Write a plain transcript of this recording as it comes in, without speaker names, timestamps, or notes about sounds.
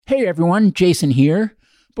Hey everyone, Jason here.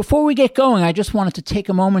 Before we get going, I just wanted to take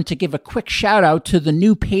a moment to give a quick shout out to the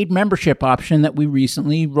new paid membership option that we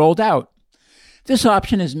recently rolled out. This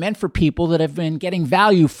option is meant for people that have been getting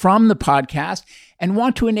value from the podcast and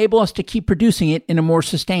want to enable us to keep producing it in a more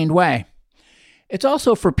sustained way. It's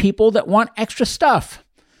also for people that want extra stuff,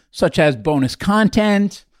 such as bonus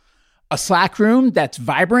content, a Slack room that's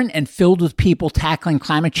vibrant and filled with people tackling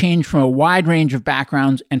climate change from a wide range of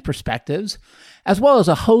backgrounds and perspectives, as well as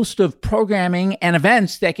a host of programming and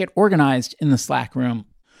events that get organized in the Slack room.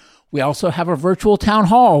 We also have a virtual town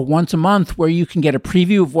hall once a month where you can get a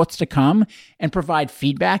preview of what's to come and provide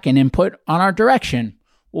feedback and input on our direction.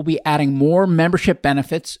 We'll be adding more membership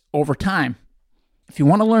benefits over time. If you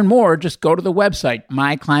want to learn more, just go to the website,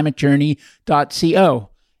 myclimatejourney.co.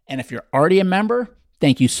 And if you're already a member,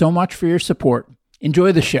 thank you so much for your support.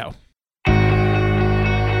 Enjoy the show.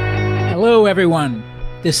 Hello, everyone.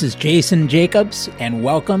 This is Jason Jacobs, and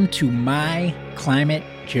welcome to My Climate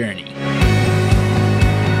Journey.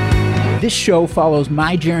 This show follows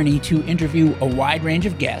my journey to interview a wide range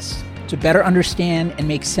of guests to better understand and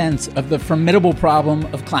make sense of the formidable problem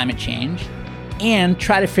of climate change and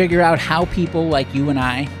try to figure out how people like you and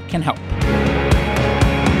I can help.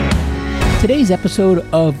 Today's episode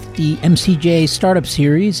of the MCJ Startup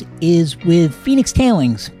Series is with Phoenix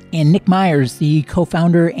Tailings and Nick Myers, the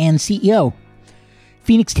co-founder and CEO.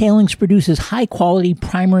 Phoenix Tailings produces high-quality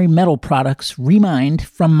primary metal products remined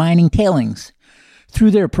from mining tailings. Through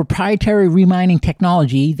their proprietary remining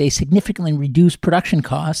technology, they significantly reduce production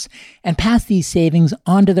costs and pass these savings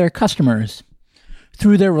on to their customers.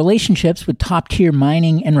 Through their relationships with top-tier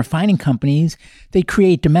mining and refining companies, they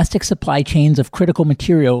create domestic supply chains of critical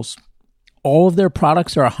materials. All of their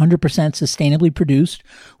products are 100% sustainably produced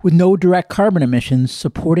with no direct carbon emissions,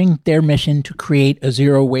 supporting their mission to create a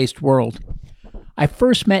zero-waste world. I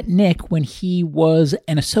first met Nick when he was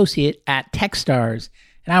an associate at Techstars,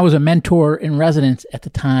 and I was a mentor in residence at the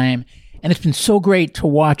time. And it's been so great to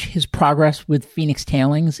watch his progress with Phoenix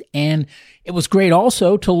Tailings. And it was great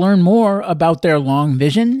also to learn more about their long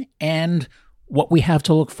vision and what we have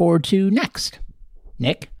to look forward to next.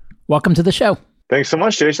 Nick, welcome to the show. Thanks so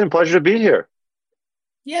much, Jason. Pleasure to be here.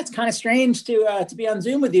 Yeah, it's kind of strange to be on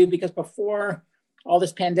Zoom with you because before all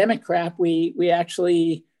this pandemic crap, we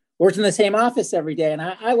actually worked in the same office every day. And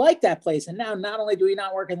I like that place. And now not only do we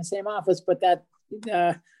not work in the same office, but that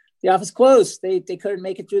the office closed. They couldn't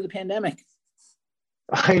make it through the pandemic.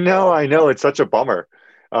 I know. It's such a bummer.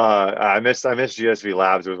 I miss GSV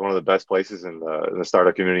Labs. It was one of the best places in the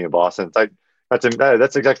startup community in Boston. That's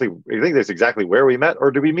exactly. I think that's exactly where we met.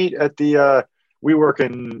 Or did we meet at the? We work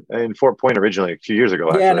in Fort Point originally a few years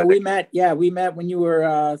ago. Yeah, actually, we met. Yeah, we met when you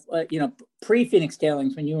were pre Phoenix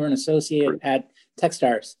Tailings, when you were an associate at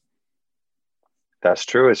Techstars. That's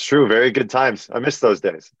true. It's true. Very good times. I miss those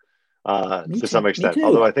days to some extent.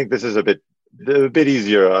 Although I think this is a bit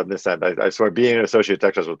easier on this end. I swear, being an associate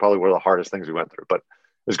at Techstars was probably one of the hardest things we went through, but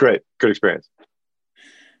it was great. Good experience.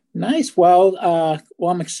 Nice. Well,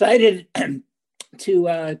 I'm excited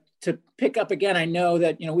to pick up again. I know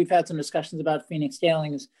that we've had some discussions about Phoenix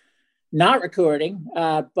Tailings not recording,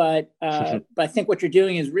 but I think what you're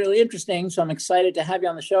doing is really interesting. So I'm excited to have you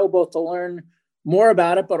on the show, both to learn more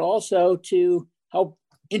about it, but also to help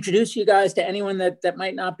introduce you guys to anyone that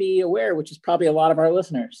might not be aware, which is probably a lot of our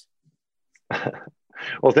listeners.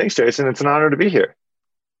 Well, thanks, Jason. It's an honor to be here.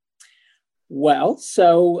 Well,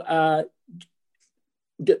 so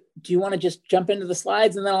do you want to just jump into the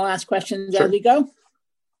slides and then I'll ask questions as we go?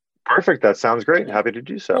 Perfect. That sounds great. Happy to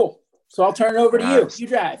do so. Cool. So I'll turn it over to you. You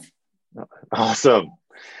drive. Awesome.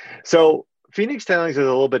 So Phoenix Tailings is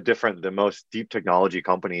a little bit different than most deep technology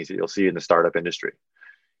companies that you'll see in the startup industry.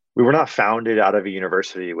 We were not founded out of a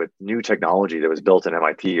university with new technology that was built at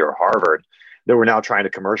MIT or Harvard that we're now trying to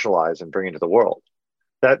commercialize and bring into the world.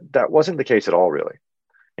 That wasn't the case at all, really.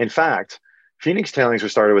 In fact, Phoenix Tailings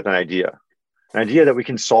was started with an idea that we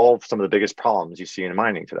can solve some of the biggest problems you see in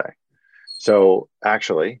mining today. So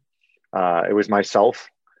actually, it was myself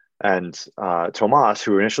and Tomas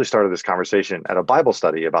who initially started this conversation at a Bible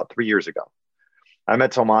study about 3 years ago. I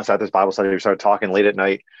met Tomas at this Bible study. We started talking late at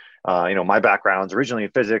night. My background's originally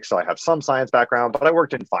in physics, so I have some science background, but I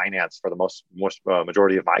worked in finance for the most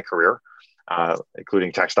majority of my career,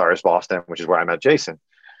 including Techstars Boston, which is where I met Jason,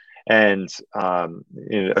 and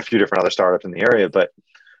in a few different other startups in the area. But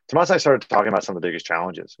Tomas and I started talking about some of the biggest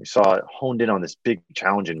challenges. We saw it honed in on this big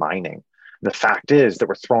challenge in mining. And the fact is that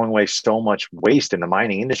we're throwing away so much waste in the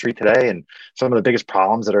mining industry today, and some of the biggest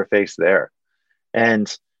problems that are faced there.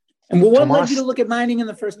 And what led you to look at mining in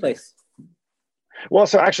the first place? Well,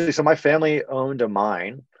 so my family owned a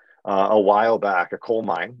mine a while back, a coal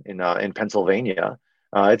mine in Pennsylvania,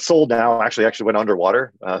 It's sold now. Actually went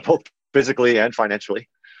underwater, both physically and financially.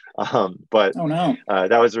 But Oh no.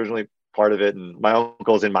 that was originally part of it. And my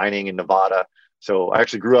uncle's in mining in Nevada. So I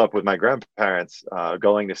actually grew up with my grandparents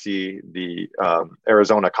going to see the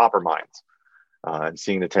Arizona copper mines and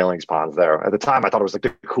seeing the tailings ponds there. At the time, I thought it was like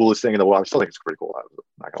the coolest thing in the world. I still think it's pretty cool. I'm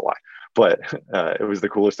not gonna lie, but it was the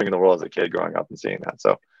coolest thing in the world as a kid growing up and seeing that.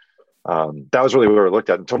 So that was really where we looked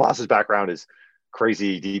at. And Tomas's background is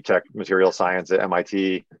crazy deep tech material science at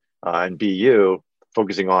MIT and BU,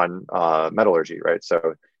 focusing on metallurgy, right?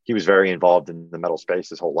 So he was very involved in the metal space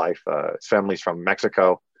his whole life. His family's from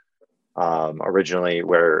Mexico originally,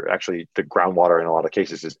 where actually the groundwater in a lot of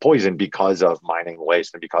cases is poisoned because of mining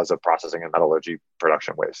waste and because of processing and metallurgy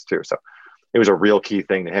production waste too. So it was a real key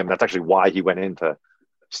thing to him. That's actually why he went into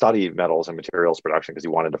study metals and materials production, because he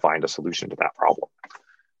wanted to find a solution to that problem.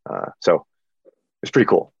 So it's pretty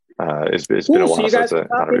cool. It's been a while, so you guys were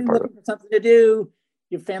talking, looking for something to do.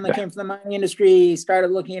 Your family came from the mining industry,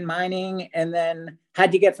 started looking at mining, and then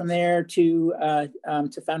how'd you get from there to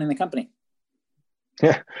founding the company?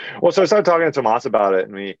 Yeah, well, so I started talking to Tomas about it,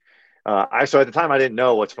 and so at the time I didn't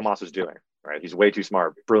know what Tomas was doing. Right, he's way too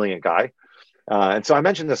smart, brilliant guy, and so I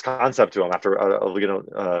mentioned this concept to him after getting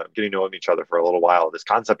to know each other for a little while. This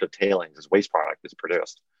concept of tailings, this waste product is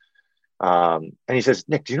produced, and he says,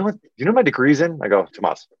 "Nick, do you know what my degree's in?" I go,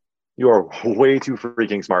 "Tomas, you are way too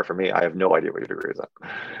freaking smart for me. I have no idea what your degree is in."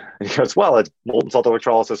 And he goes, "Well, it's molten salt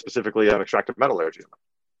electrolysis, specifically on extractive metallurgy."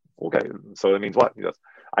 Okay, so that means what? He goes,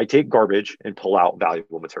 "I take garbage and pull out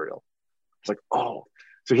valuable material." It's like, oh,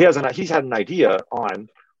 so he's had an idea on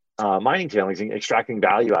mining tailings and extracting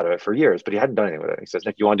value out of it for years, but he hadn't done anything with it. He says,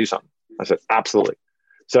 "Nick, you want to do something?" I said, "Absolutely."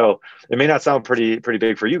 So it may not sound pretty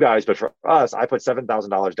big for you guys, but for us, I put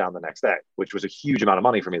 $7,000 down the next day, which was a huge amount of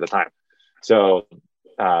money for me at the time. So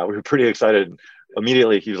we were pretty excited.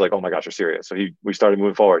 Immediately, he was like, "Oh my gosh, you're serious." So we started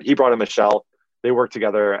moving forward. He brought in Michelle. They worked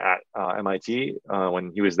together at MIT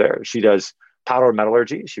when he was there. She does powder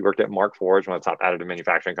metallurgy. She worked at Mark Forge, one of the top additive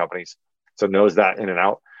manufacturing companies, so knows that in and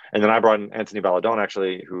out. And then I brought in Anthony Balladone,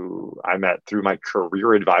 actually, who I met through my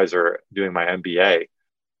career advisor doing my MBA.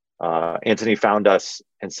 Anthony found us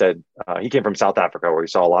and said, he came from South Africa where he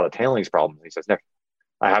saw a lot of tailings problems. He says, "Nick,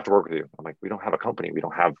 I have to work with you." I'm like, "We don't have a company. We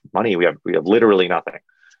don't have money. We have literally nothing."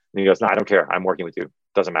 And he goes, "No, I don't care. I'm working with you.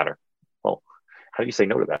 Doesn't matter." Well, how do you say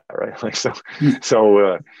no to that, right? Like, so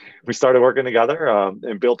we started working together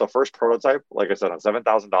and built the first prototype, like I said, on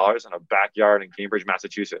 $7,000 in a backyard in Cambridge,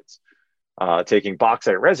 Massachusetts, taking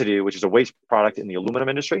bauxite residue, which is a waste product in the aluminum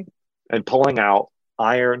industry, and pulling out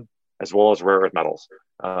iron as well as rare earth metals,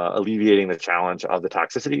 alleviating the challenge of the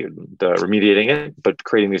toxicity, remediating it, but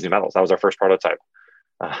creating these new metals. That was our first prototype.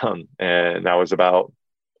 And that was about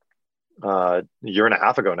a year and a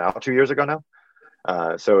half ago now, 2 years ago now.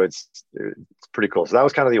 So it's pretty cool. So that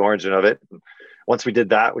was kind of the origin of it. Once we did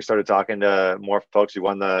that, we started talking to more folks. We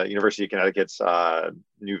won the University of Connecticut's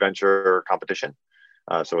new venture competition.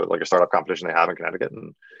 So like a startup competition they have in Connecticut.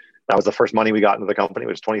 And that was the first money we got into the company,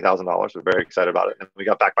 which was $20,000. We're very excited about it. And we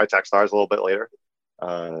got backed by Techstars a little bit later,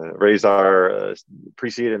 raised our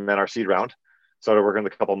pre-seed and then our seed round, started working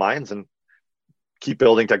with a couple of mines and keep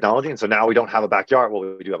building technology. And so now we don't have a backyard.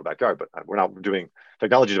 Well, we do have a backyard, but we're not doing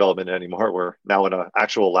technology development anymore. We're now in an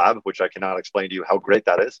actual lab, which I cannot explain to you how great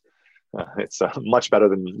that is. It's much better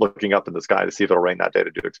than looking up in the sky to see if it'll rain that day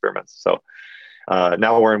to do experiments. So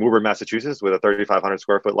now we're in Woburn, Massachusetts with a 3,500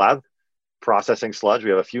 square foot lab processing sludge. We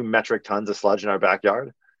have a few metric tons of sludge in our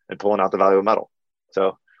backyard and pulling out the valuable metal.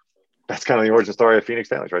 So that's kind of the origin story of Phoenix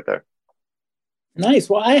Tailings right there. Nice.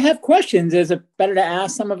 Well, I have questions. Is it better to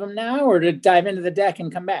ask some of them now or to dive into the deck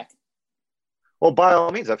and come back? Well, by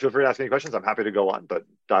all means, feel free to ask any questions. I'm happy to go on, but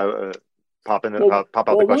pop out the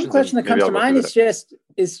questions. One question that comes to mind is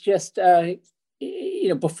just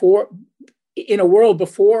before, in a world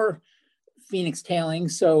before Phoenix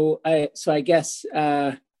Tailings. So I guess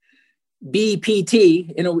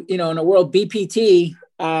BPT in a world BPT.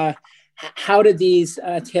 How did these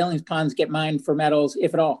tailings ponds get mined for metals,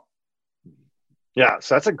 if at all? Yeah,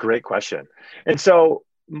 so that's a great question. And so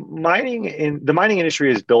the mining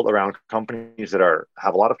industry is built around companies that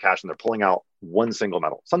have a lot of cash and they're pulling out one single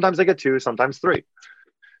metal. Sometimes they get two, sometimes three.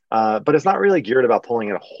 But it's not really geared about pulling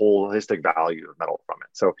in a holistic value of metal from it.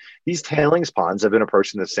 So these tailings ponds have been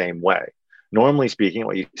approached in the same way. Normally speaking,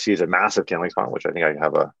 what you see is a massive tailings pond, which I think I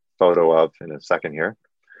have a photo of in a second here.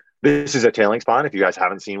 This is a tailings pond if you guys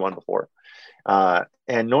haven't seen one before.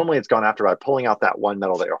 And normally it's gone after by pulling out that one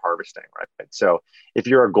metal that you're harvesting, right? So if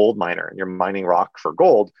you're a gold miner and you're mining rock for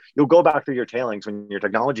gold, you'll go back through your tailings when your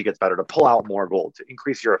technology gets better to pull out more gold, to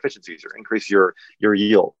increase your efficiencies or increase your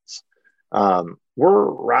yields. We're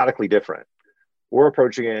radically different. We're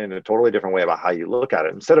approaching it in a totally different way about how you look at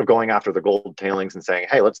it. Instead of going after the gold tailings and saying,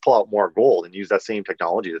 hey, let's pull out more gold and use that same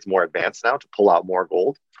technology that's more advanced now to pull out more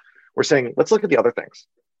gold, we're saying, let's look at the other things.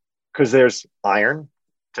 Because there's iron,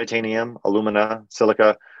 titanium, alumina,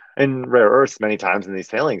 silica, and rare earths many times in these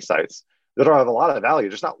tailing sites that have a lot of value,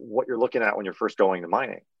 just not what you're looking at when you're first going to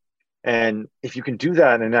mining. And if you can do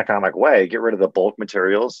that in an economic way, get rid of the bulk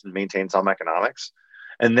materials and maintain some economics,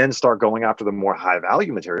 and then start going after the more high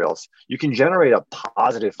value materials, you can generate a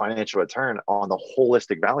positive financial return on the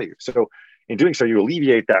holistic value. So in doing so, you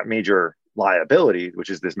alleviate that major liability, which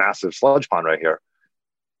is this massive sludge pond right here,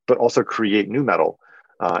 but also create new metal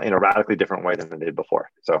in a radically different way than they did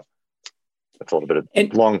before. So that's a little bit of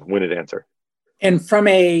long-winded answer. And from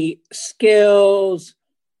a skills,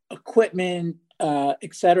 equipment,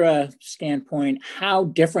 et cetera standpoint, how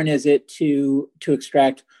different is it to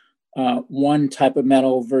extract one type of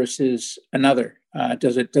metal versus another?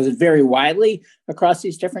 Does it vary widely across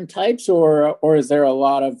these different types, or is there a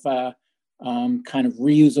lot of kind of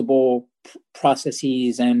reusable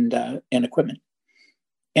processes and equipment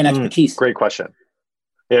and expertise? Great question.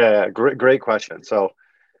 Yeah, great question. So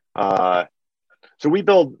we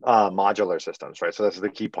build modular systems, right? So that's the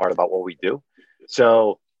key part about what we do.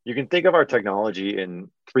 So you can think of our technology in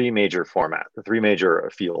three major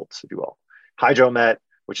fields, if you will. Hydromet,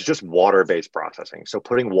 which is just water-based processing. So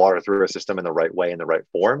putting water through a system in the right way, in the right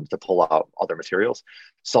form to pull out other materials.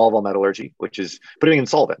 Solvent metallurgy, which is putting in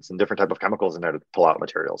solvents and different type of chemicals in there to pull out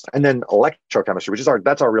materials. And then electrochemistry, which is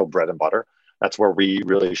that's our real bread and butter. That's where we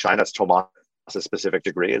really shine. That's Tomas' specific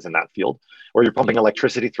degree is in that field, where you're pumping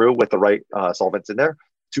electricity through with the right solvents in there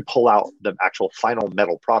to pull out the actual final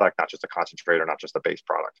metal product, not just a concentrate or not just a base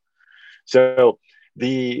product. So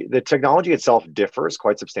the technology itself differs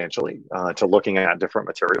quite substantially to looking at different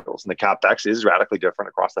materials, and the CapEx is radically different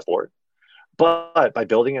across the board. But by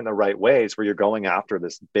building in the right ways, where you're going after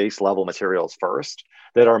this base level materials first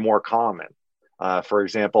that are more common. For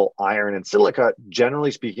example, iron and silica,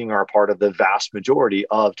 generally speaking, are a part of the vast majority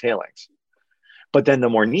of tailings. But then the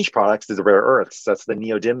more niche products is the rare earths. That's the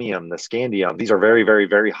neodymium, the scandium. These are very, very,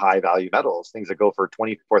 very high value metals, things that go for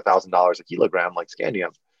 $24,000 a kilogram, like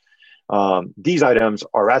scandium. These items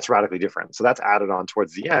that's radically different. So that's added on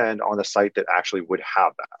towards the end on the site that actually would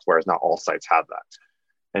have that, whereas not all sites have that.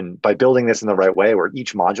 And by building this in the right way, where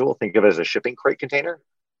each module, think of it as a shipping crate container,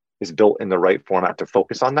 is built in the right format to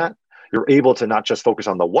focus on that, you're able to not just focus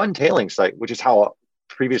on the one tailing site, which is how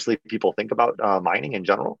previously people think about mining in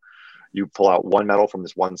general. You pull out one metal from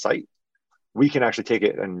this one site. We can actually take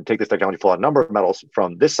this technology, pull out a number of metals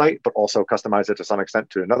from this site, but also customize it to some extent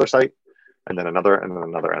to another site, and then another, and then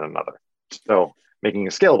another, and another. So making a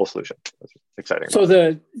scalable solution. That's exciting. So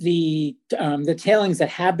the tailings that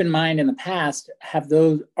have been mined in the past,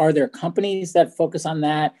 are there companies that focus on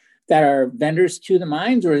that are vendors to the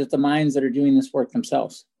mines, or is it the mines that are doing this work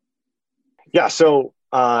themselves? Yeah. So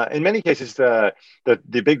in many cases, the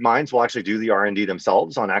big mines will actually do the R&D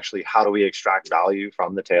themselves on actually how do we extract value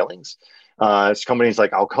from the tailings. Companies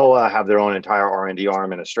like Alcoa have their own entire R&D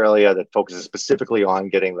arm in Australia that focuses specifically on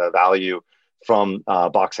getting the value from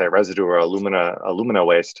bauxite residue or alumina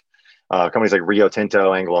waste. Companies like Rio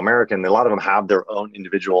Tinto, Anglo American, a lot of them have their own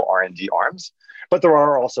individual R&D arms. But there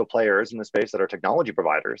are also players in the space that are technology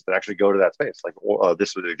providers that actually go to that space. Like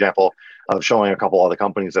this was an example of showing a couple of the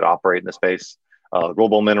companies that operate in the space.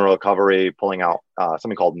 Global Mineral Recovery pulling out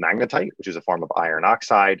something called magnetite, which is a form of iron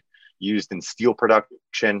oxide used in steel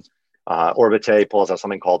production. Orbite pulls out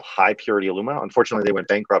something called high purity alumina. Unfortunately, they went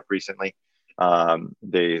bankrupt recently.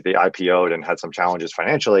 They IPO'd and had some challenges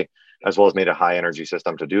financially, as well as made a high energy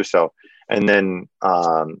system to do so. And then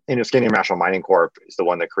Scandium National Mining Corp is the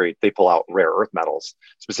one that they pull out rare earth metals,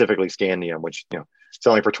 specifically scandium, which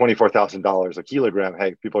selling for $24,000 a kilogram.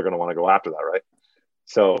 Hey, people are going to want to go after that, right?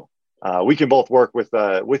 So we can both work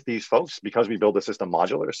with these folks because we build the system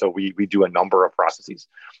modular. So we do a number of processes.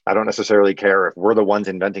 I don't necessarily care if we're the ones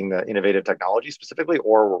inventing the innovative technology specifically,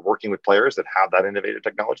 or we're working with players that have that innovative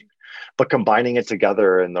technology. But combining it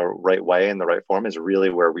together in the right way, in the right form, is really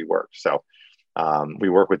where we work. So we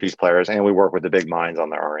work with these players, and we work with the big mines on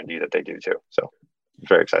their R&D that they do too. So it's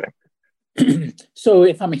very exciting. So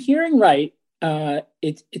if I'm hearing right,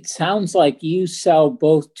 it sounds like you sell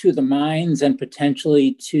both to the mines and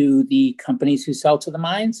potentially to the companies who sell to the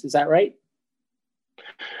mines. Is that right?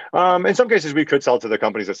 In some cases, we could sell to the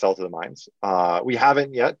companies that sell to the mines. We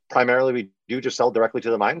haven't yet. Primarily, we do just sell directly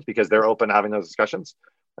to the mines because they're open to having those discussions.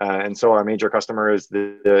 And so our major customer is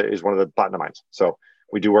one of the platinum mines. So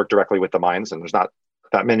we do work directly with the mines, and there's not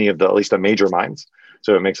that many of at least the major mines.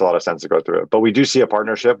 So it makes a lot of sense to go through it. But we do see a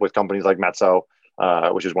partnership with companies like Metso,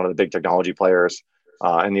 which is one of the big technology players,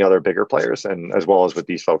 and the other bigger players, and as well as with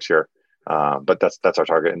these folks here. But that's our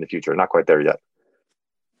target in the future. Not quite there yet.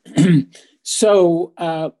 So,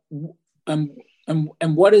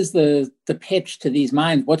 and what is the pitch to these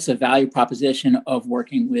mines? What's the value proposition of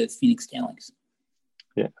working with Phoenix Tailings?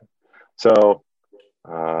 Yeah. So,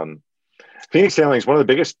 Phoenix Tailings, one of the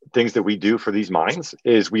biggest things that we do for these mines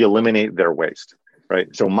is we eliminate their waste,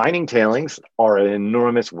 right? So mining tailings are an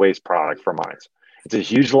enormous waste product for mines. It's a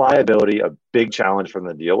huge liability, a big challenge for them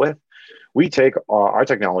to deal with. We take our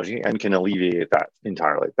technology and can alleviate that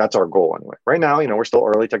entirely. That's our goal anyway. Right now, we're still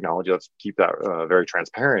early technology. Let's keep that very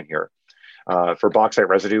transparent here. For bauxite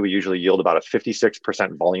residue, we usually yield about a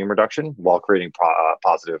 56% volume reduction while creating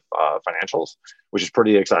positive financials, which is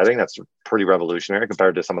pretty exciting. That's pretty revolutionary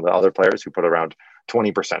compared to some of the other players who put around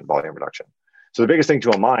 20% volume reduction. So the biggest thing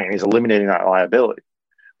to a mine is eliminating that liability.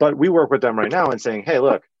 But we work with them right now and saying, hey,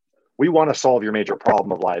 look, we want to solve your major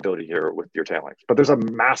problem of liability here with your tailings. But there's a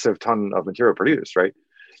massive ton of material produced, right?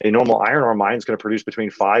 A normal iron ore mine is going to produce between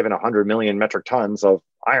 5 and 100 million metric tons of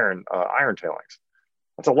iron tailings.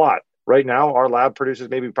 That's a lot. Right now, our lab produces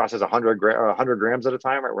maybe process 100 grams at a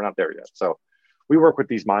time. Right, we're not there yet. So we work with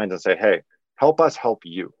these mines and say, hey, help us help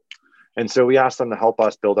you. And so we ask them to help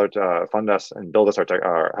us build our fund us and build us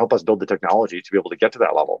help us build the technology to be able to get to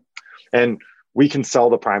that level. And we can sell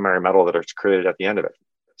the primary metal that is created at the end of it.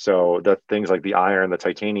 So the things like the iron, the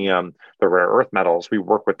titanium, the rare earth metals, we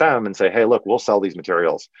work with them and say, hey, look, we'll sell these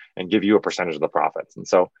materials and give you a percentage of the profits. And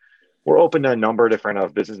so we're open to a number of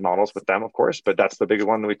different business models with them, of course, but that's the big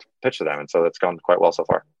one that we pitch to them. And so that's gone quite well so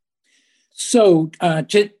far. So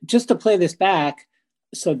just to play this back,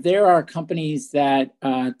 so there are companies that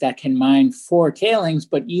can mine for tailings,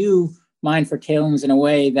 but you mine for tailings in a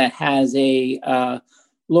way that has a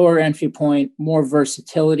lower entry point, more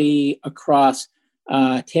versatility across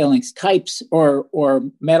tailings types or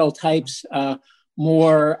metal types,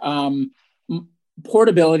 more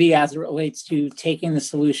portability as it relates to taking the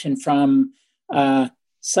solution from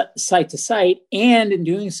site to site, and in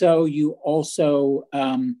doing so, you also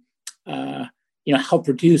help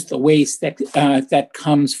reduce the waste that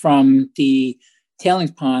comes from the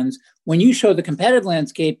tailings ponds. When you show the competitive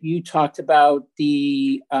landscape, you talked about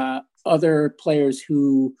the other players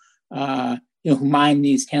who mine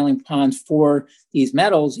these tailing ponds for these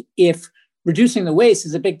metals. If reducing the waste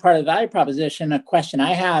is a big part of the value proposition, a question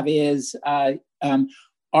I have is, are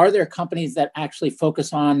there companies that actually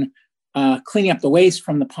focus on cleaning up the waste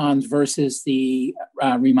from the ponds versus the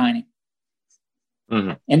remining?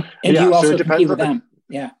 Mm-hmm. And you also compete with them.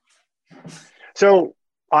 Yeah. So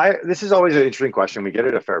this is always an interesting question. We get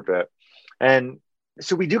it a fair bit. And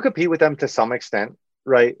so we do compete with them to some extent,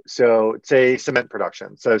 right? So say cement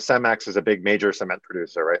production. So Cemex is a big major cement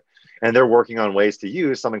producer, right? And they're working on ways to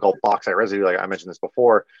use something called bauxite residue, like I mentioned this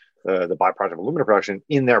before, the byproduct of aluminum production,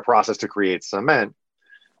 in their process to create cement.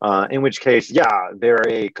 In which case, yeah, they're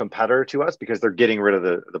a competitor to us because they're getting rid of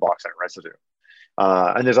the bauxite residue.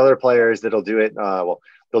 And there's other players that'll do it.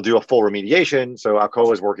 They'll do a full remediation. So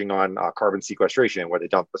Alcoa is working on carbon sequestration, where they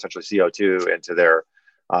dump essentially CO2 into their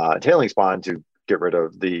tailings pond to get rid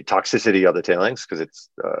of the toxicity of the tailings, because it's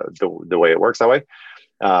the way it works that way.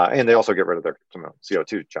 And they also get rid of their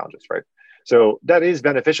CO2 challenges, right? So that is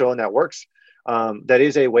beneficial and that works. That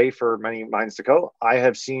is a way for many mines to go. I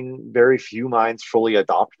have seen very few mines fully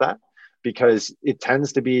adopt that because it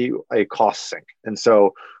tends to be a cost sink. And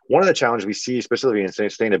so one of the challenges we see, especially in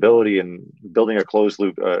sustainability and building a closed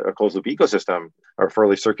loop ecosystem or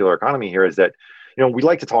fairly circular economy here, is that, we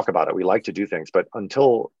like to talk about it. We like to do things, but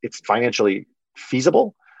until it's financially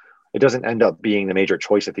feasible, it doesn't end up being the major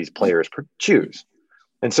choice that these players choose.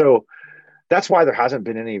 And so that's why there hasn't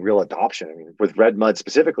been any real adoption. I mean, with red mud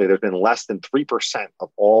specifically, there's been less than 3%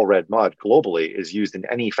 of all red mud globally is used in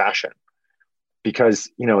any fashion. Because,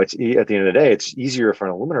 it's at the end of the day, it's easier for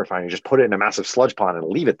an aluminum refinery to just put it in a massive sludge pond and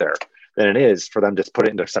leave it there than it is for them to put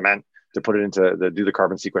it into cement, to put it into do the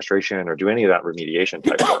carbon sequestration or do any of that remediation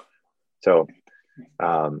type stuff. So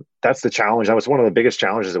that's the challenge. That was one of the biggest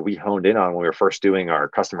challenges that we honed in on when we were first doing our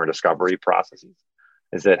customer discovery processes,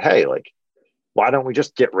 is that, hey, why don't we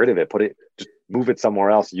just get rid of it, just move it somewhere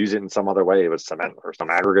else, use it in some other way with cement or some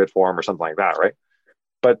aggregate form or something like that, right?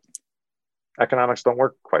 But economics don't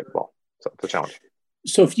work quite well. So it's a challenge.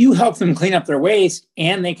 So if you help them clean up their waste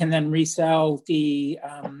and they can then resell the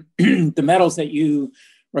the metals that you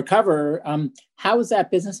recover, how is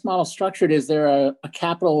that business model structured? Is there a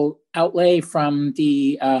capital outlay from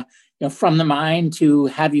the from the mine to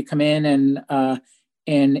have you come in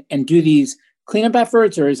and do these cleanup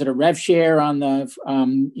efforts, or is it a rev share on the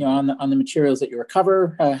on the materials that you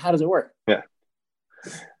recover? How does it work? Yeah,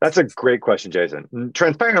 that's a great question, Jason.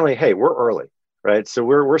 Transparently, hey, we're early. right? So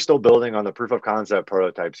we're still building on the proof of concept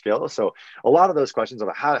prototype scale. So a lot of those questions of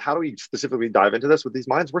how do we specifically dive into this with these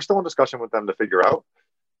mines, we're still in discussion with them to figure out.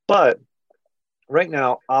 But right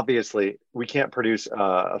now, obviously, we can't produce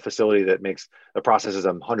a facility that processes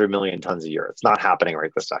 100 million tons a year. It's not happening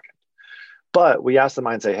right this second. But we ask the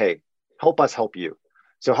mine, say, hey, help us help you.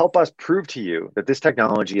 So help us prove to you that this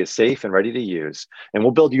technology is safe and ready to use, and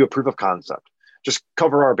we'll build you a proof of concept. Just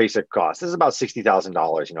cover our basic costs. This is about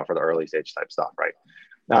 $60,000, for the early stage type stuff, right?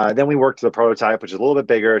 Then we work to the prototype, which is a little bit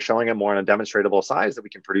bigger, showing it more in a demonstratable size that we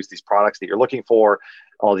can produce these products that you're looking for.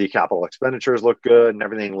 All the capital expenditures look good and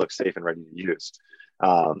everything looks safe and ready to use.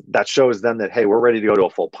 That shows them that, hey, we're ready to go to a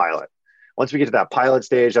full pilot. Once we get to that pilot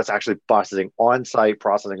stage, that's actually processing on-site,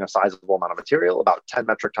 processing a sizable amount of material. About 10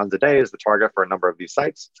 metric tons a day is the target for a number of these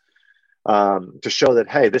sites, to show that,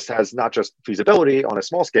 hey, this has not just feasibility on a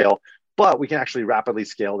small scale, but we can actually rapidly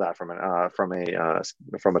scale that from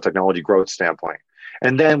a technology growth standpoint.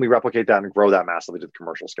 And then we replicate that and grow that massively to the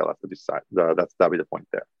commercial scale. That'd be the point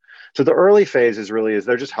there. So the early phase is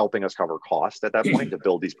they're just helping us cover cost at that point to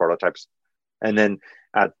build these prototypes. And then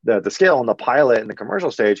at the scale on the pilot and the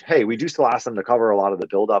commercial stage, hey, we do still ask them to cover a lot of the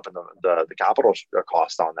buildup and the capital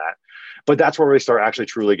cost on that. But that's where we start actually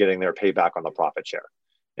truly getting their payback on the profit share.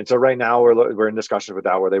 And so right now we're in discussion with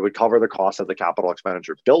that, where they would cover the cost of the capital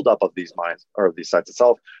expenditure buildup of these mines or these sites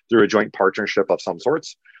itself through a joint partnership of some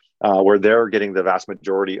sorts, where they're getting the vast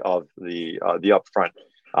majority of the upfront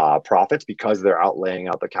profits because they're laying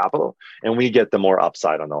out the capital, and we get the more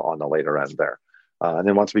upside on the later end there. And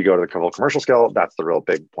then once we go to the commercial scale, that's the real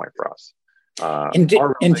big point for us. Go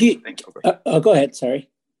ahead. Sorry.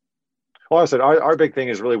 Well, I said our big thing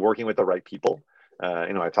is really working with the right people.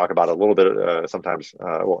 I talk about it a little bit sometimes,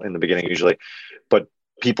 in the beginning usually, but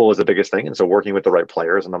people is the biggest thing. And so working with the right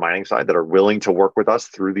players on the mining side that are willing to work with us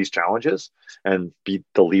through these challenges and be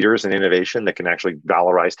the leaders in innovation that can actually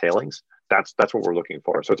valorize tailings. That's what we're looking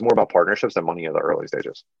for. So it's more about partnerships than money in the early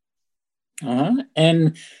stages.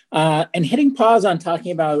 And hitting pause on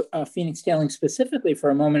talking about Phoenix Tailings specifically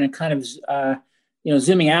for a moment, and kind of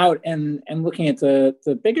zooming out and looking at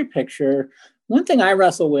the bigger picture. One thing I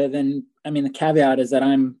wrestle with, and I mean the caveat is that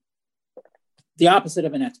I'm the opposite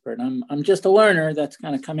of an expert. I'm just a learner that's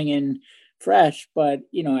kind of coming in fresh. But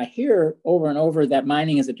I hear over and over that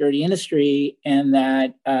mining is a dirty industry, and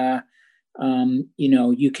that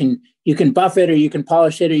you can buff it, or you can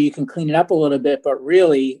polish it, or you can clean it up a little bit, but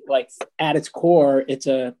really, like, at its core, it's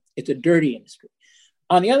a dirty industry.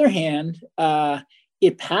 On the other hand,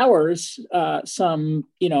 it powers some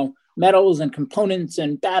metals and components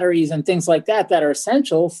and batteries and things like that are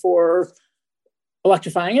essential for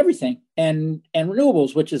electrifying everything, and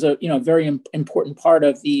renewables, which is a very important part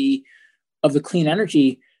of the clean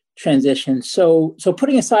energy transition. So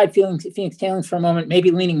putting aside Phoenix Tailings for a moment,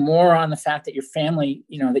 maybe leaning more on the fact that your family,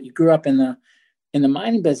 that you grew up in the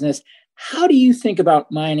mining business, how do you think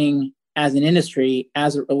about mining as an industry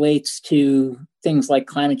as it relates to things like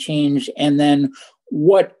climate change, and then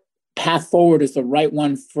what path forward is the right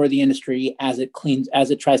one for the industry as it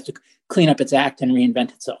tries to clean up its act and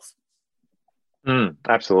reinvent itself?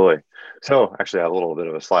 Absolutely. So actually I have a little bit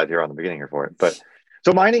of a slide here on the beginning here for it, but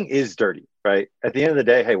so mining is dirty, right? At the end of the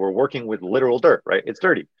day, hey, we're working with literal dirt, right? It's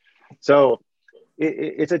dirty. So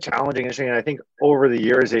it's a challenging industry. And I think over the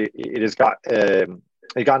years, it has gotten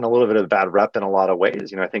a little bit of a bad rep in a lot of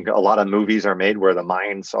ways. I think a lot of movies are made where the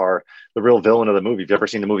mines are the real villain of the movie. If you've ever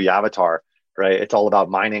seen the movie Avatar, right? It's all about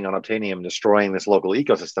mining unobtainium, destroying this local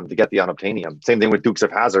ecosystem to get the unobtainium. Same thing with Dukes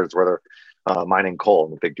of Hazzards, where they're mining coal.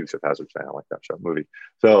 I'm a big Dukes of Hazzard fan. I like that movie.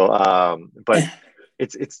 So, but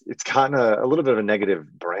it's kind of a little bit of a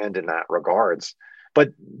negative brand in that regards.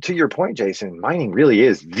 But to your point, Jason, mining really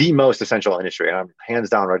is the most essential industry. And I'm hands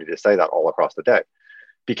down ready to say that all across the day,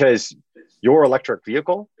 because your electric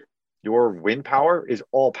vehicle, your wind power is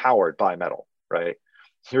all powered by metal, right?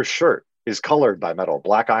 Your shirt is colored by metal.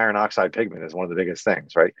 Black iron oxide pigment is one of the biggest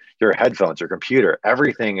things, right? Your headphones, your computer,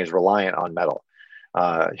 everything is reliant on metal.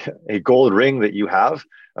 A gold ring that you have,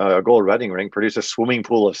 a gold wedding ring, produces a swimming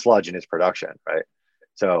pool of sludge in its production, right?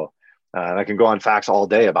 So, and I can go on facts all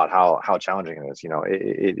day about how challenging it is.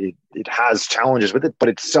 It has challenges with it, but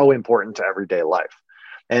it's so important to everyday life.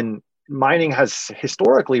 And mining has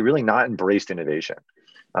historically really not embraced innovation.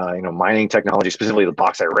 Mining technology, specifically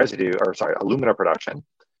the alumina production,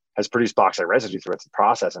 has produced bauxite residue through its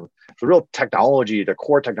process. And the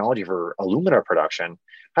core technology for alumina production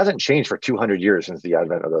hasn't changed for 200 years since the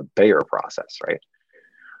advent of the Bayer process, right?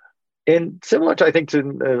 And similar to, I think, to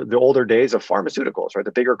the older days of pharmaceuticals, right?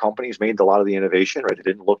 The bigger companies made a lot of the innovation, right? They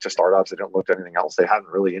didn't look to startups. They didn't look to anything else. They hadn't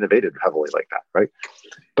really innovated heavily like that, right?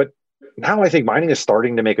 But now I think mining is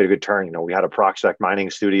starting to make a good turn. We had a Prospect Mining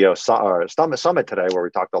Studio summit today where we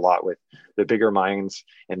talked a lot with the bigger mines,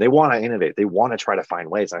 and they want to innovate. They want to try to find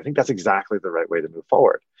ways. And I think that's exactly the right way to move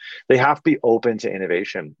forward. They have to be open to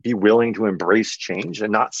innovation, be willing to embrace change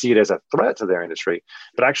and not see it as a threat to their industry,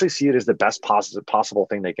 but actually see it as the best possible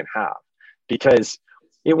thing they can have. Because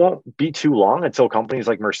it won't be too long until companies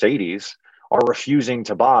like Mercedes are refusing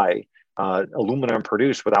to buy aluminum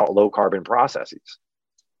produced without low carbon processes.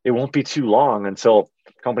 It won't be too long until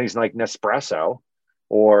companies like Nespresso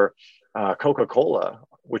or Coca-Cola,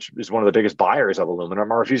 which is one of the biggest buyers of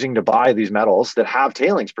aluminum, are refusing to buy these metals that have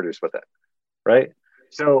tailings produced with it, right?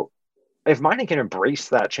 So if mining can embrace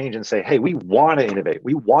that change and say, hey, we want to innovate,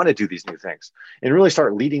 we want to do these new things, and really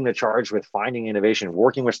start leading the charge with finding innovation,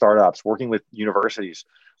 working with startups, working with universities,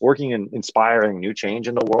 working and inspiring new change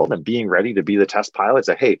in the world, and being ready to be the test pilot,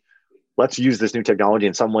 say, hey, let's use this new technology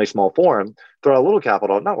in some way, small form, throw a little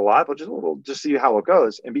capital, not a lot, but just a little, just see how it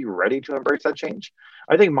goes and be ready to embrace that change.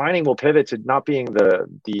 I think mining will pivot to not being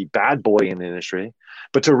the bad boy in the industry,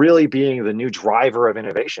 but to really being the new driver of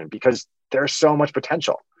innovation, because there's so much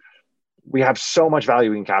potential. We have so much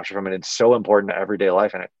value we can capture from it. It's so important to everyday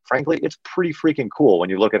life. And frankly, it's pretty freaking cool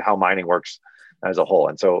when you look at how mining works as a whole.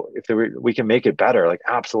 And so if we can make it better, like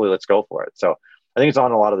absolutely, let's go for it. So I think it's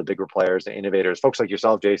on a lot of the bigger players, the innovators, folks like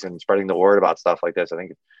yourself, Jason, spreading the word about stuff like this. I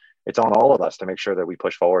think it's on all of us to make sure that we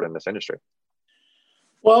push forward in this industry.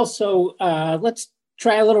 Well, so let's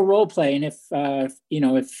try a little role play, and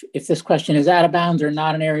if this question is out of bounds or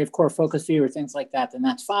not an area of core focus for you or things like that, then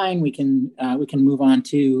that's fine. We can move on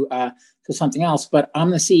to something else. But I'm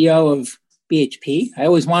the CEO of BHP. I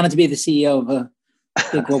always wanted to be the CEO of a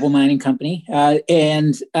big global mining company,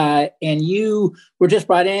 and you were just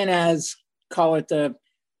brought in as, call it the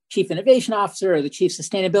chief innovation officer or the chief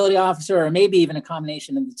sustainability officer, or maybe even a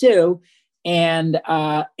combination of the two. And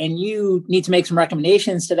you need to make some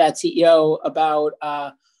recommendations to that CEO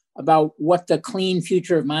about what the clean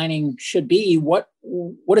future of mining should be. What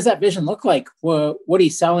does that vision look like? What are you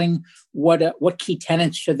selling? What key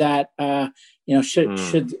tenets should that should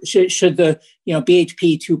the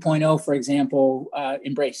BHP 2.0, for example,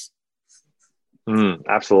 embrace?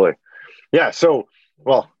 Absolutely, yeah. So,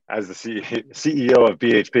 well, as the CEO of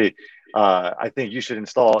BHP, I think you should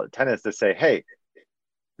install tenets that say, hey,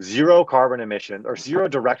 zero carbon emissions or zero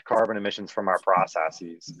direct carbon emissions from our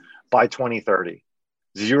processes by 2030,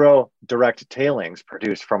 zero direct tailings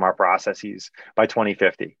produced from our processes by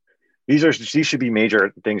 2050. These should be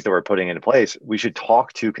major things that we're putting into place. We should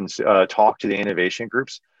talk to the innovation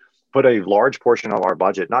groups, put a large portion of our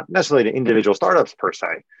budget, not necessarily to individual startups per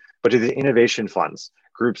se, but to the innovation funds.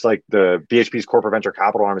 Groups like the BHP's corporate venture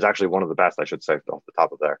capital arm is actually one of the best, I should say, off the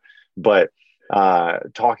top of there. But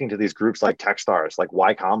talking to these groups like Techstars, like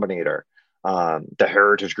Y Combinator, the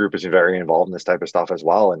Heritage Group is very involved in this type of stuff as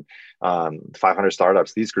well, and 500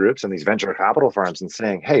 Startups, these groups and these venture capital firms, and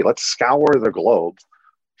saying, hey, let's scour the globe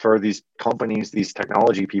for these companies, these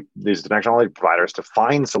technology providers to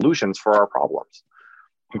find solutions for our problems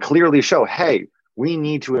and clearly show, hey, we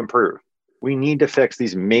need to improve. We need to fix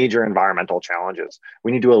these major environmental challenges.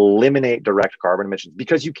 We need to eliminate direct carbon emissions,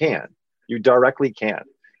 because you directly can.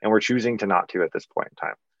 And we're choosing to not to at this point in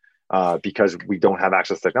time because we don't have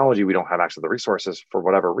access to technology. We don't have access to the resources for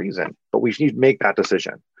whatever reason, but we need to make that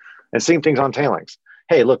decision. And same things on tailings.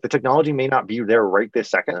 Hey, look, the technology may not be there right this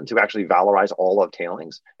second to actually valorize all of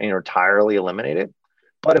tailings and entirely eliminate it.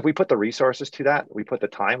 But if we put the resources to that, we put the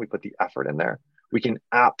time, we put the effort in there, we can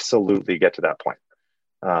absolutely get to that point.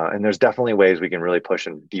 And there's definitely ways we can really push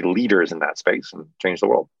and be leaders in that space and change the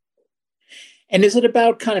world. And is it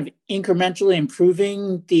about kind of incrementally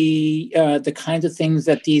improving the kinds of things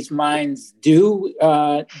that these mines do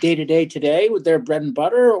day to day today with their bread and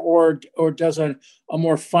butter, or does a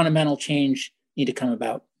more fundamental change need to come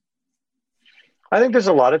about? I think there's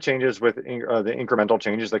a lot of changes with the incremental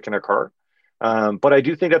changes that can occur. But I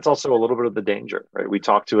do think that's also a little bit of the danger, right? We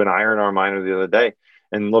talked to an iron ore miner the other day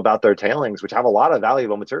and about their tailings, which have a lot of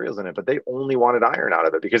valuable materials in it, but they only wanted iron out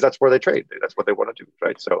of it because that's where they trade. That's what they want to do,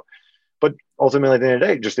 right? So, but ultimately, at the end of the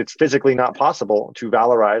day, just it's physically not possible to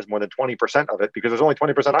valorize more than 20% of it because there's only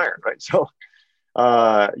 20% iron, right? So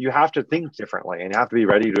you have to think differently and you have to be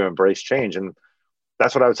ready to embrace change. And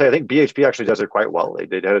that's what I would say. I think BHP actually does it quite well.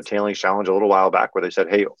 They had a tailings challenge a little while back where they said,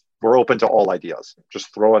 hey, we're open to all ideas.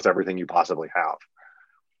 Just throw us everything you possibly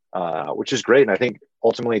have, which is great. And I think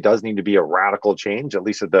ultimately it does need to be a radical change, at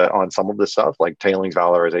least on some of the stuff like tailings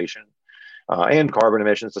valorization and carbon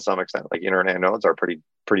emissions to some extent, like internet nodes are pretty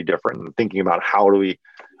different. And thinking about how do we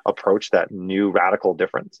approach that new radical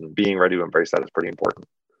difference and being ready to embrace that is pretty important.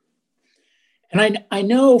 And I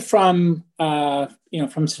know from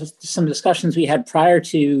from some discussions we had prior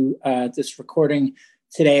to this recording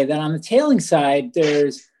today that on the tailing side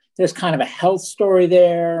there's kind of a health story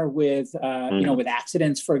there with with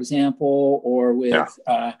accidents, for example, or with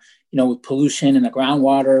with pollution in the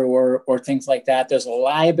groundwater or things like that. There's a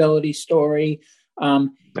liability story.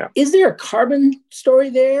 Is there a carbon story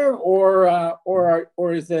there, or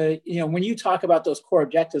is the when you talk about those core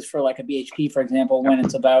objectives for like a BHP, for example, when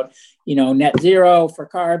it's about net zero for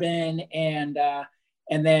carbon and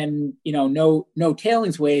then no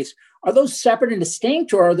tailings waste, are those separate and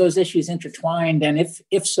distinct, or are those issues intertwined? And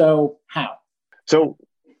if so, how? So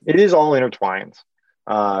it is all intertwined.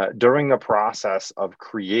 During the process of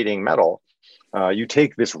creating metal, you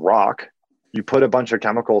take this rock, you put a bunch of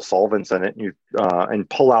chemical solvents in it, and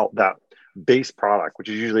pull out that base product, which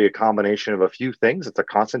is usually a combination of a few things. It's a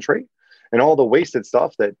concentrate, and all the wasted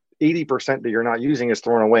stuff, that 80% that you're not using, is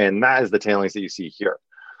thrown away, and that is the tailings that you see here.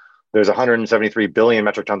 There's 173 billion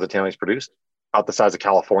metric tons of tailings produced, out the size of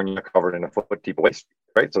California, covered in a foot deep of waste,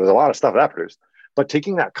 right? So there's a lot of stuff that produced. But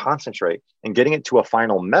taking that concentrate and getting it to a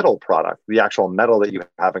final metal product, the actual metal that you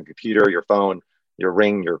have in computer, your phone, your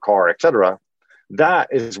ring, your car, etc., that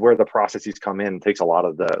is where the processes come in and takes a lot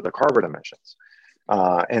of the carbon emissions.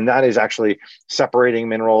 And that is actually separating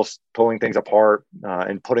minerals, pulling things apart,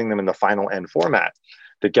 and putting them in the final end format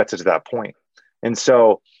that gets it to that point. And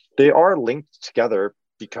so they are linked together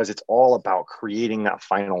because it's all about creating that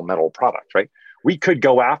final metal product, right? We could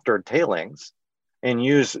go after tailings and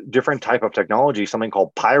use different type of technology, something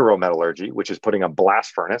called pyrometallurgy, which is putting a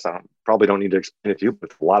blast furnace. Probably don't need to explain it to you,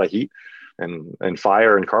 but a lot of heat and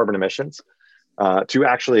fire and carbon emissions to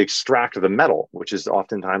actually extract the metal, which is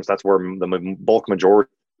oftentimes that's where the bulk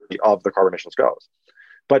majority of the carbon emissions goes.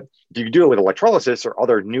 But if you do it with electrolysis or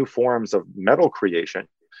other new forms of metal creation,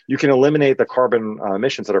 you can eliminate the carbon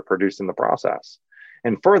emissions that are produced in the process.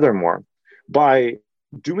 And furthermore, by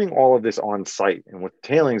doing all of this on site and with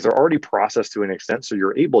tailings, they're already processed to an extent, so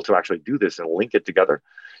you're able to actually do this and link it together.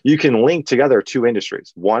 You can link together two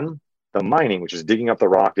industries. One, the mining, which is digging up the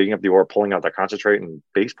rock, digging up the ore, pulling out the concentrate and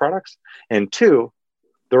base products. And two,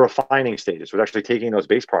 the refining stages, which is actually taking those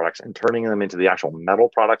base products and turning them into the actual metal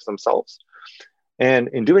products themselves. And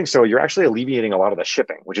in doing so, you're actually alleviating a lot of the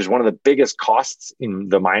shipping, which is one of the biggest costs in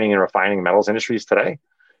the mining and refining metals industries today,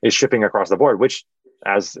 is shipping across the board, which,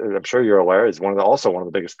 as I'm sure you're aware, is also one of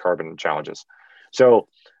the biggest carbon challenges. So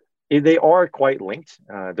they are quite linked.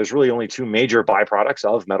 There's really only two major byproducts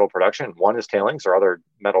of metal production. One is tailings or other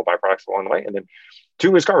metal byproducts along the way, and then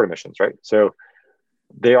two is carbon emissions, right? So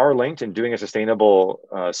they are linked, and doing a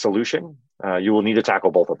sustainable solution, you will need to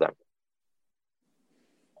tackle both of them.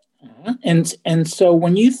 And so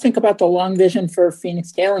when you think about the long vision for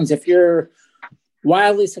Phoenix Tailings, if you're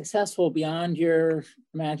wildly successful beyond your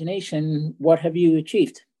imagination, what have you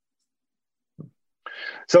achieved?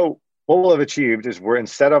 So what we'll have achieved is we're,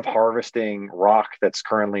 instead of harvesting rock that's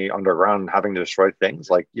currently underground and having to destroy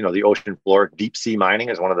things like, the ocean floor, deep sea mining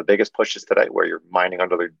is one of the biggest pushes today, where you're mining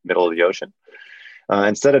under the middle of the ocean.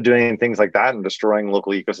 Instead of doing things like that and destroying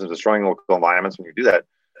local ecosystems, destroying local environments, when you do that,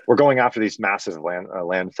 we're going after these massive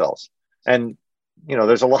landfills. And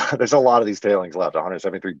there's a lot of these tailings left.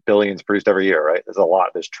 173 billion is produced every year, right?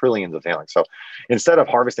 There's trillions of tailings. So instead of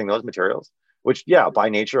harvesting those materials, which, by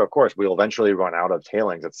nature, of course, we'll eventually run out of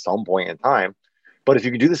tailings at some point in time. But if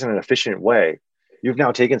you can do this in an efficient way, you've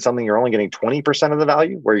now taken something you're only getting 20% of the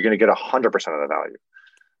value, where you're going to get 100% of the value.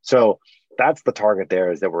 So that's the target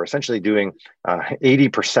there, is that we're essentially doing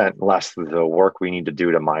 80% less the work we need to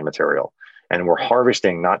do to mine material. And we're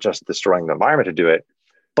harvesting, not just destroying the environment to do it,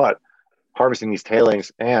 but harvesting these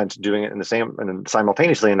tailings and doing it in the same, and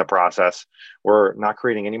simultaneously in the process, we're not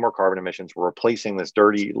creating any more carbon emissions. We're replacing this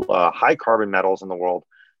dirty, high carbon metals in the world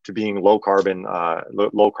to being low carbon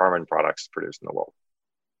products produced in the world.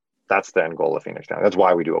 That's the end goal of Phoenix Tailings. That's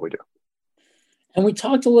why we do what we do. And we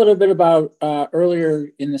talked a little bit about earlier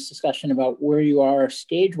in this discussion about where you are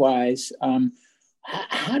stage-wise.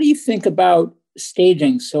 How do you think about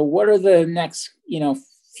staging? So what are the next,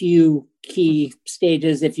 few key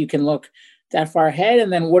stages, if you can look that far ahead?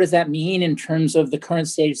 And then what does that mean in terms of the current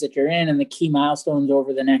stage that you're in and the key milestones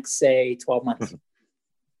over the next, say, 12 months?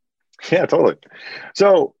 Yeah, totally.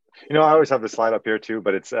 So, I always have this slide up here too,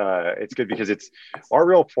 but it's good because it's our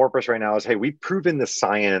real purpose right now is, hey, we've proven the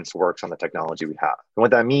science works on the technology we have. And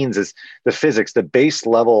what that means is the physics, the base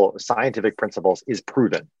level scientific principles is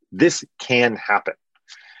proven. This can happen.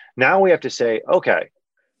 Now we have to say, okay,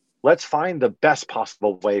 let's find the best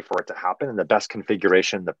possible way for it to happen, and the best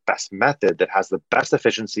configuration, the best method that has the best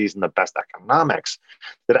efficiencies and the best economics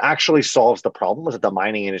that actually solves the problems that the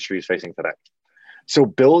mining industry is facing today. So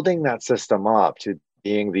building that system up to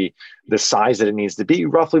being the size that it needs to be,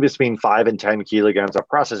 roughly between 5 and 10 kilograms of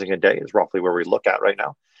processing a day is roughly where we look at right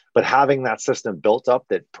now. But having that system built up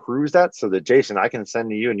that proves that, so that Jason, I can send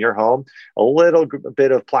to you in your home a little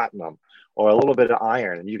bit of platinum or a little bit of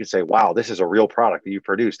iron, and you can say, wow, this is a real product that you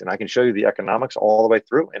produced. And I can show you the economics all the way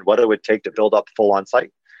through and what it would take to build up full on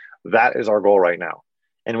site. That is our goal right now.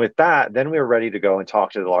 And with that, then we're ready to go and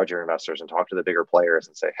talk to the larger investors and talk to the bigger players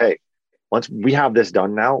and say, hey, once we have this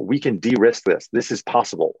done now, we can de-risk this. This is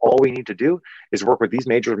possible. All we need to do is work with these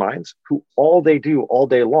major minds who all they do all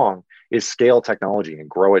day long is scale technology and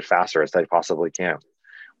grow it faster as they possibly can.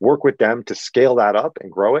 Work with them to scale that up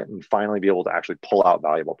and grow it and finally be able to actually pull out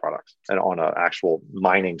valuable products and on an actual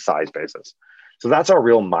mining size basis. So that's our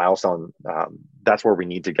real milestone. That's where we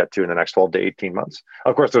need to get to in the next 12 to 18 months.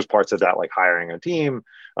 Of course, there's parts of that like hiring a team.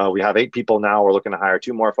 We have 8 people now. We're looking to hire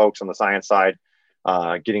 2 more folks on the science side,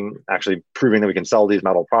 actually proving that we can sell these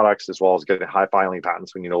metal products as well as getting high filing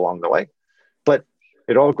patents we need along the way. But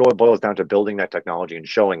it all boils down to building that technology and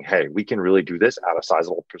showing, hey, we can really do this at a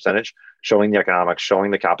sizable percentage, showing the economics, showing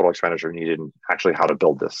the capital expenditure needed, and actually how to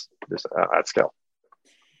build this at scale.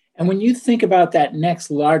 And when you think about that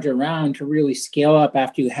next larger round to really scale up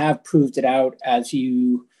after you have proved it out as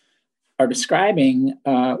you are describing,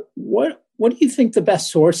 what do you think the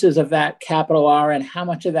best sources of that capital are, and how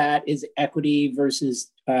much of that is equity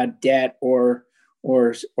versus debt or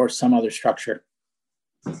some other structure?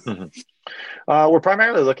 Mm-hmm. We're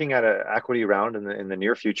primarily looking at an equity round in the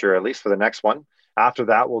near future, at least for the next one. After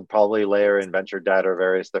that, we'll probably layer in venture debt or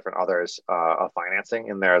various different others of financing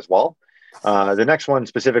in there as well. The next one,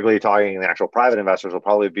 specifically talking the actual private investors, will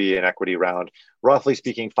probably be an equity round. Roughly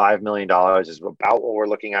speaking, $5 million is about what we're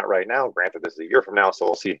looking at right now. Granted, this is a year from now, so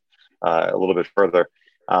we'll see a little bit further.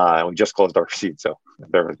 We just closed our seat, so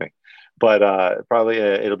bear with me. But probably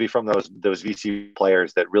it'll be from those VC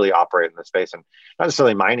players that really operate in the space, and not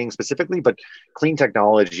necessarily mining specifically, but clean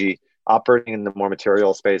technology, operating in the more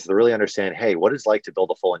material space. They really understand, hey, what it's like to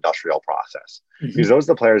build a full industrial process. Mm-hmm. Because those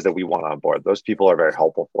are the players that we want on board. Those people are very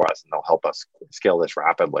helpful for us, and they'll help us scale this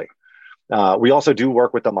rapidly. We also do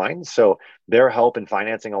work with the mines, so their help in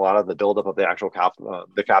financing a lot of the buildup of the actual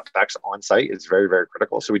the capex on site is very, very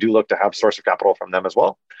critical. So we do look to have source of capital from them as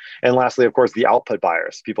well. And lastly, of course, the output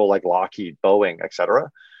buyers, people like Lockheed, Boeing, et cetera.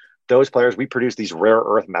 Those players, we produce these rare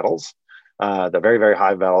earth metals, the very, very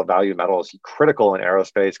high value metals, critical in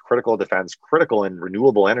aerospace, critical defense, critical in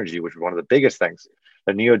renewable energy, which is one of the biggest things.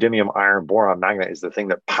 The neodymium iron boron magnet is the thing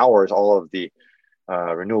that powers all of the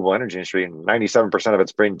renewable energy industry, and 97% of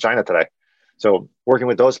it's made in China today. So working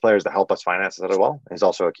with those players to help us finance that as well is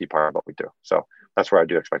also a key part of what we do. So that's where I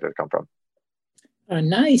do expect it to come from.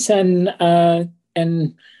 Nice. And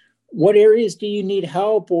what areas do you need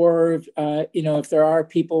help, or if there are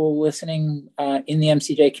people listening in the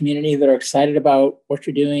MCJ community that are excited about what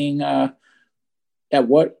you're doing,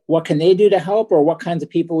 what can they do to help, or what kinds of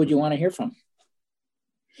people would you want to hear from?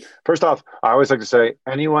 First off, I always like to say,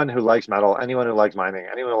 anyone who likes metal, anyone who likes mining,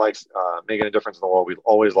 anyone who likes making a difference in the world, we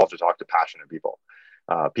always love to talk to passionate people.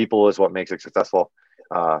 People is what makes it successful.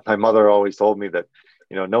 My mother always told me that,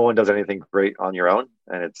 no one does anything great on your own,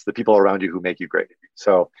 and it's the people around you who make you great.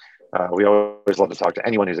 So we always love to talk to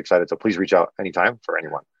anyone who's excited. So please reach out anytime for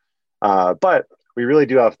anyone. But we really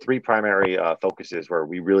do have 3 primary focuses where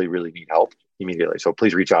we really, really need help immediately. So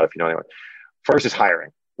please reach out if you know anyone. First is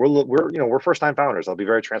hiring. We're first-time founders. I'll be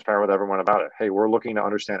very transparent with everyone about it. Hey, we're looking to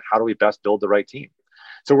understand, how do we best build the right team?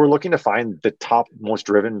 So we're looking to find the top, most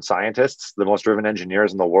driven scientists, the most driven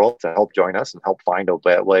engineers in the world to help join us and help find a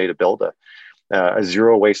way to build a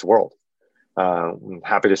zero waste world. I'm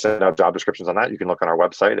happy to send out job descriptions on that. You can look on our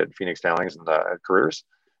website at Phoenix Tailings and careers.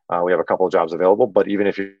 We have a couple of jobs available, but even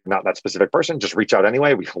if you're not that specific person, just reach out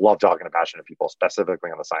anyway. We love talking to passionate people, specifically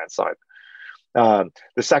on the science side.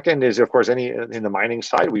 The second is, of course, in the mining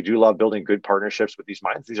side, we do love building good partnerships with these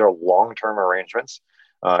mines. These are long-term arrangements.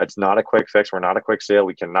 It's not a quick fix. We're not a quick sale.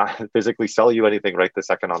 We cannot physically sell you anything right this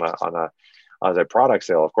second as a product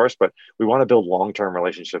sale, of course, but we want to build long-term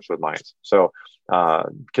relationships with mines. So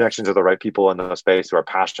connections to the right people in the space who are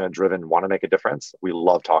passionate, driven, want to make a difference. We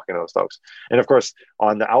love talking to those folks. And of course,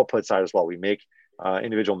 on the output side as well, we make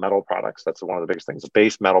individual metal products. That's one of the biggest things.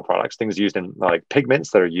 Base metal products, things used in like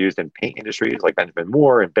pigments that are used in paint industries, like Benjamin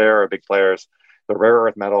Moore and Bayer are big players. The rare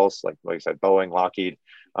earth metals, like I said, Boeing, Lockheed,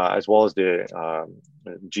 as well as the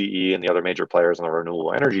GE and the other major players on the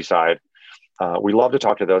renewable energy side. We love to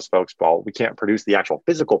talk to those folks. While we can't produce the actual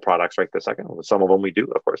physical products right this second, some of them we do,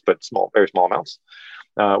 of course, but very small amounts.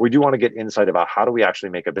 We do want to get insight about how do we actually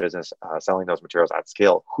make a business selling those materials at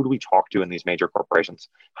scale? Who do we talk to in these major corporations?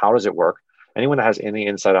 How does it work? Anyone that has any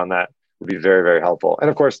insight on that, would be very, very helpful. And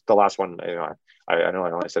of course, the last one, I know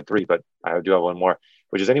I only said 3, but I do have one more,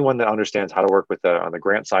 which is anyone that understands how to work with on the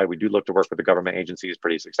grant side. We do look to work with the government agencies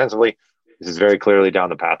pretty extensively. This is very clearly down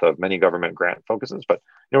the path of many government grant focuses, but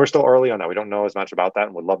we're still early on that. We don't know as much about that,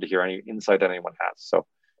 and would love to hear any insight that anyone has. So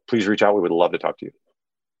please reach out. We would love to talk to you.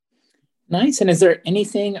 Nice. And is there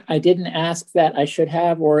anything I didn't ask that I should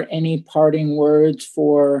have, or any parting words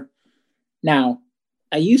for now?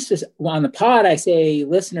 I used to, on the pod, I say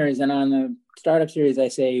listeners, and on the startup series, I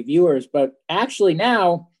say viewers, but actually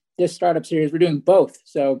now this startup series, we're doing both.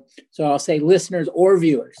 So I'll say listeners or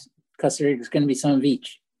viewers, because there's going to be some of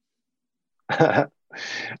each. I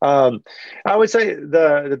would say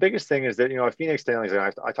the biggest thing is that, at Phoenix Tailings, and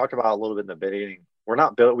I talked about a little bit in the beginning,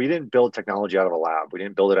 we didn't build technology out of a lab. We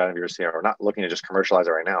didn't build it out of your CR. We're not looking to just commercialize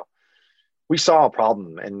it right now. We saw a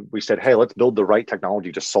problem and we said, hey, let's build the right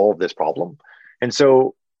technology to solve this problem. And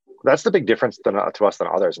so that's the big difference to us than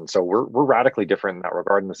others. And so we're radically different in that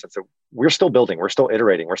regard, in the sense that we're still building, we're still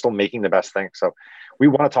iterating, we're still making the best thing. So we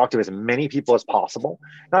want to talk to as many people as possible,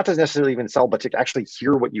 not to necessarily even sell, but to actually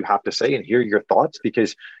hear what you have to say and hear your thoughts,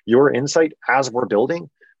 because your insight as we're building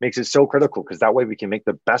makes it so critical, because that way we can make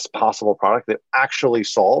the best possible product that actually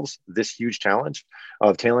solves this huge challenge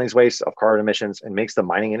of tailings waste, of carbon emissions, and makes the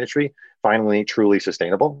mining industry finally truly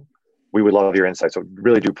sustainable. We would love your insights. So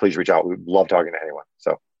really do please reach out. We would love talking to anyone.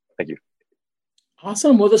 So thank you.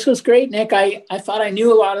 Awesome. Well, this was great, Nick. I thought I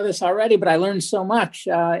knew a lot of this already, but I learned so much.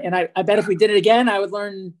 And I bet if we did it again, I would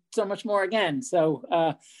learn so much more again.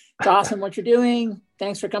 So it's awesome what you're doing.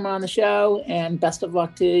 Thanks for coming on the show, and best of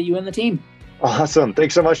luck to you and the team. Awesome.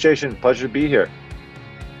 Thanks so much, Jason. Pleasure to be here.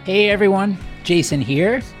 Hey, everyone. Jason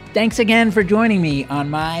here. Thanks again for joining me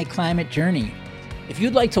on my climate journey. If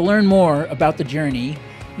you'd like to learn more about the journey,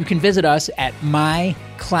 you can visit us at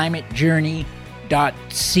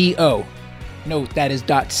myclimatejourney.co. Note that is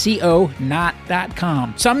 .co, not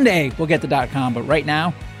 .com. Someday we'll get the .com, but right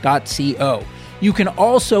now, .co. You can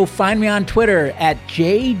also find me on Twitter at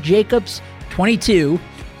jjacobs22,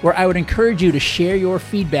 where I would encourage you to share your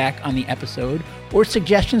feedback on the episode or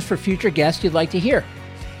suggestions for future guests you'd like to hear.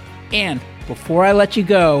 And before I let you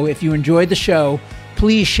go, if you enjoyed the show,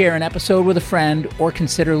 please share an episode with a friend or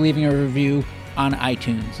consider leaving a review on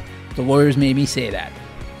iTunes. The lawyers made me say that.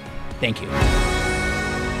 Thank you.